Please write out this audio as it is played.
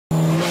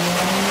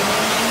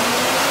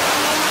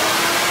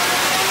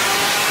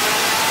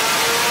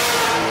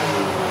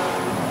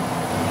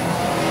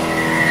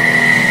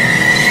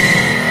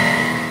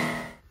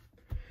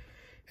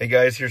Hey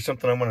guys, here's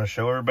something I want to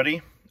show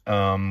everybody.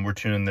 We're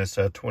tuning this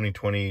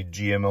 2020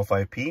 GM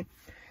L5P,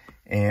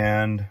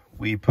 and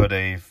we put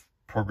a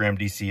programmed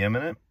DCM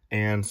in it.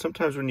 And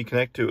sometimes when you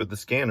connect to it with the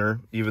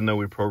scanner, even though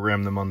we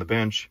program them on the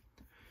bench,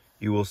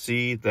 you will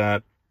see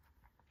that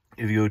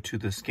if you go to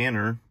the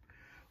scanner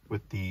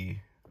with the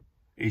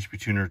HP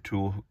tuner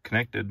tool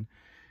connected,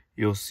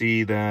 you'll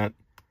see that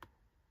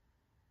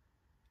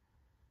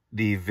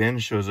the VIN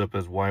shows up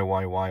as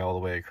YYY all the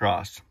way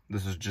across.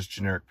 This is just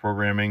generic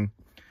programming.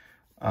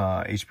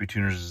 HP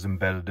Tuners is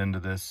embedded into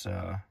this,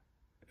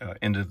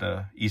 into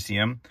the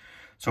ECM.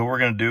 So what we're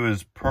going to do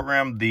is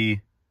program the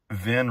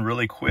VIN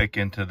really quick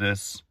into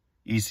this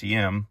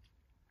ECM.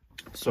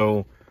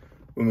 So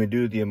when we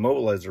do the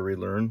immobilizer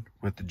relearn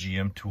with the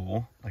GM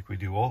tool, like we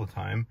do all the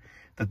time,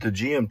 that the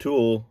GM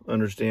tool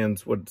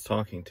understands what it's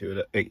talking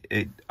to.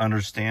 It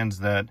understands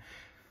that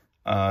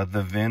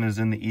the VIN is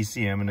in the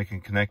ECM and it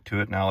can connect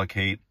to it and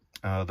allocate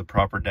the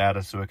proper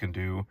data so it can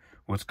do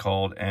what's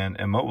called an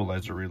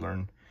immobilizer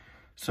relearn.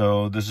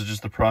 So this is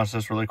just the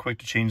process really quick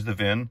to change the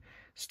VIN.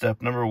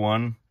 Step number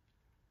one,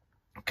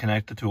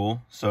 connect the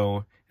tool.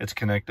 So it's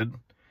connected.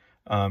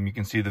 You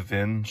can see the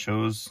VIN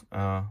shows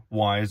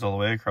Y's all the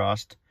way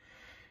across.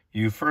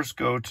 You first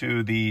go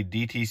to the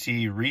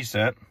DTC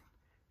reset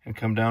and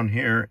come down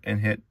here and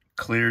hit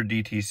clear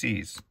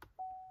DTCs.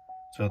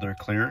 So they're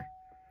clear.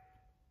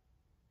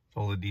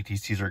 So all the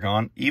DTCs are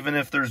gone. Even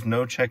if there's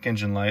no check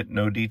engine light,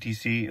 no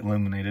DTC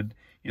illuminated,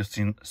 you'll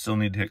still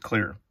need to hit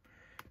clear.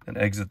 Then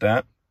exit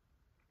that.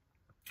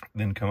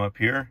 Then come up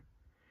here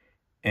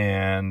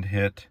and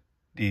hit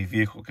the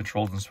vehicle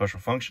controls and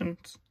special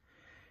functions,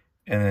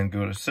 and then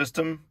go to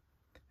system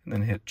and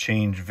then hit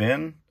change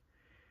VIN.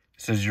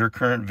 It says your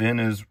current VIN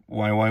is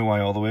YYY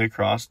all the way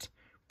across.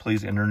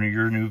 Please enter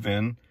your new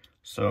VIN.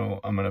 So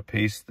I'm going to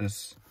paste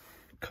this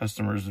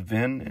customer's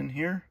VIN in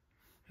here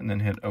and then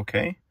hit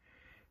OK.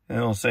 And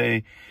it'll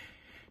say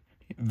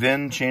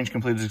VIN change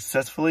completed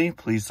successfully.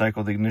 Please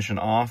cycle the ignition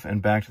off and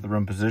back to the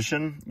run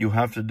position. You'll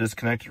have to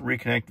disconnect and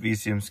reconnect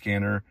VCM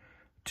scanner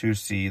to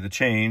see the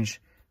change.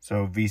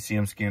 So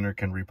VCM scanner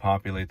can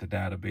repopulate the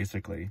data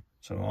basically.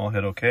 So I'll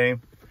hit OK,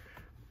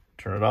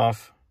 turn it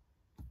off,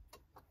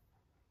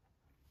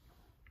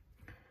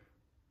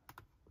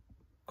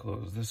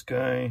 close this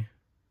guy,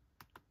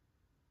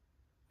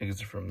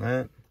 exit from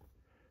that.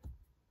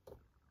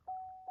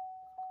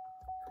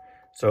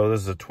 So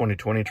this is a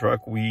 2020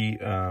 truck. We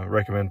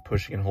recommend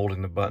pushing and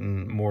holding the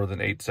button more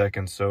than 8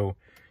 seconds so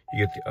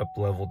you get the up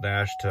level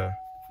dash to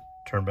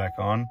turn back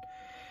on.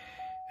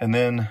 And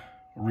then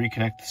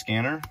reconnect the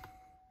scanner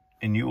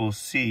and you will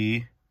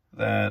see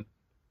that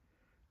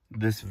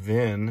this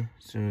VIN,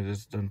 as soon as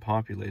it's done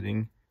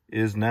populating,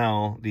 is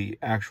now the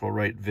actual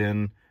right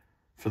VIN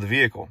for the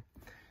vehicle.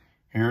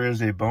 Here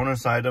is a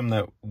bonus item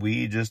that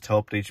we just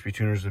helped HP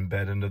Tuners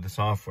embed into the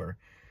software.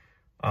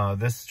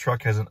 This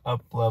truck has an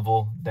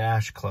up-level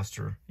dash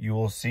cluster. You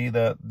will see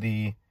that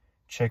the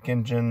check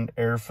engine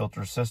air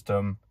filter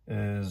system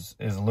is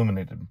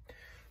illuminated.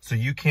 So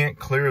you can't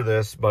clear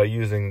this by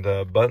using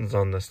the buttons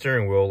on the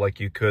steering wheel like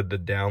you could the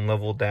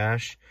down-level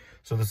dash.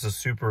 So this is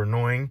super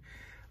annoying.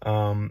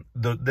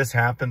 This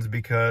happens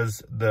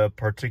because the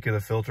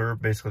particulate filter,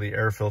 basically the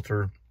air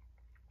filter,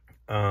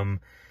 some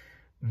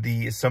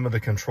of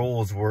the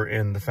controls were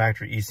in the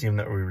factory ECM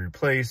that we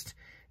replaced.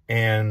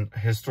 And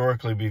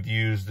historically, we've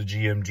used the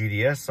GM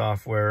GDS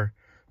software,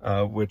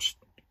 which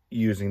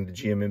using the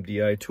GM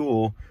MDI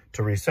tool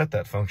to reset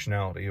that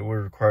functionality. It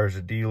requires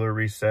a dealer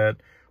reset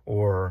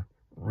or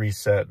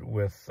reset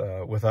with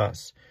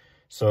us.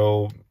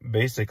 So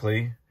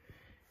basically,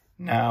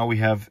 now we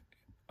have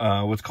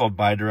what's called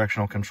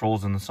bidirectional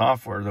controls in the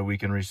software that we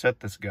can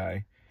reset this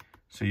guy.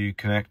 So you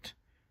connect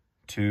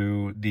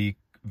to the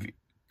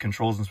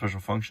controls and special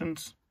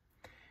functions.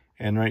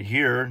 And right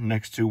here,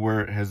 next to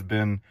where it has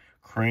been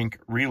crank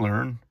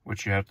relearn,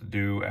 which you have to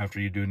do after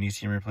you do an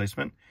ECM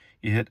replacement,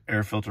 you hit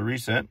air filter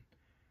reset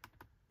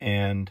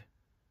and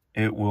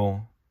it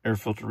will, air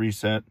filter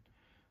reset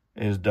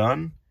is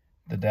done.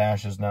 The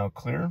dash is now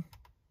clear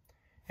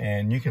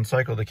and you can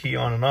cycle the key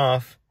on and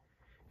off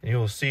and you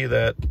will see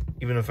that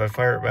even if I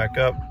fire it back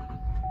up,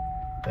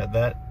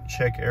 that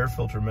check air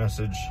filter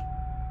message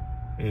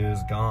is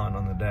gone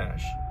on the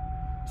dash.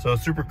 So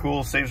super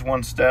cool, saves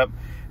one step.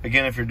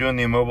 Again, if you're doing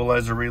the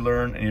immobilizer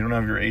relearn and you don't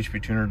have your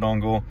HP tuner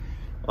dongle,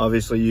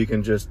 obviously you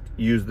can just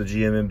use the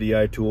GM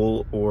MDI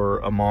tool or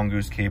a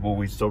Mongoose cable.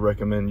 We still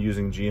recommend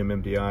using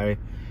GM MDI.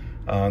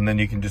 And then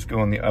you can just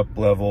go in the up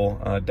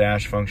level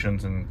dash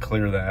functions and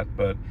clear that.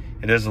 But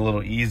it is a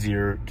little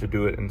easier to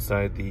do it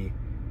inside the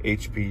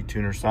HP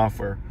tuner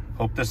software.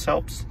 Hope this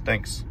helps.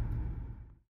 Thanks.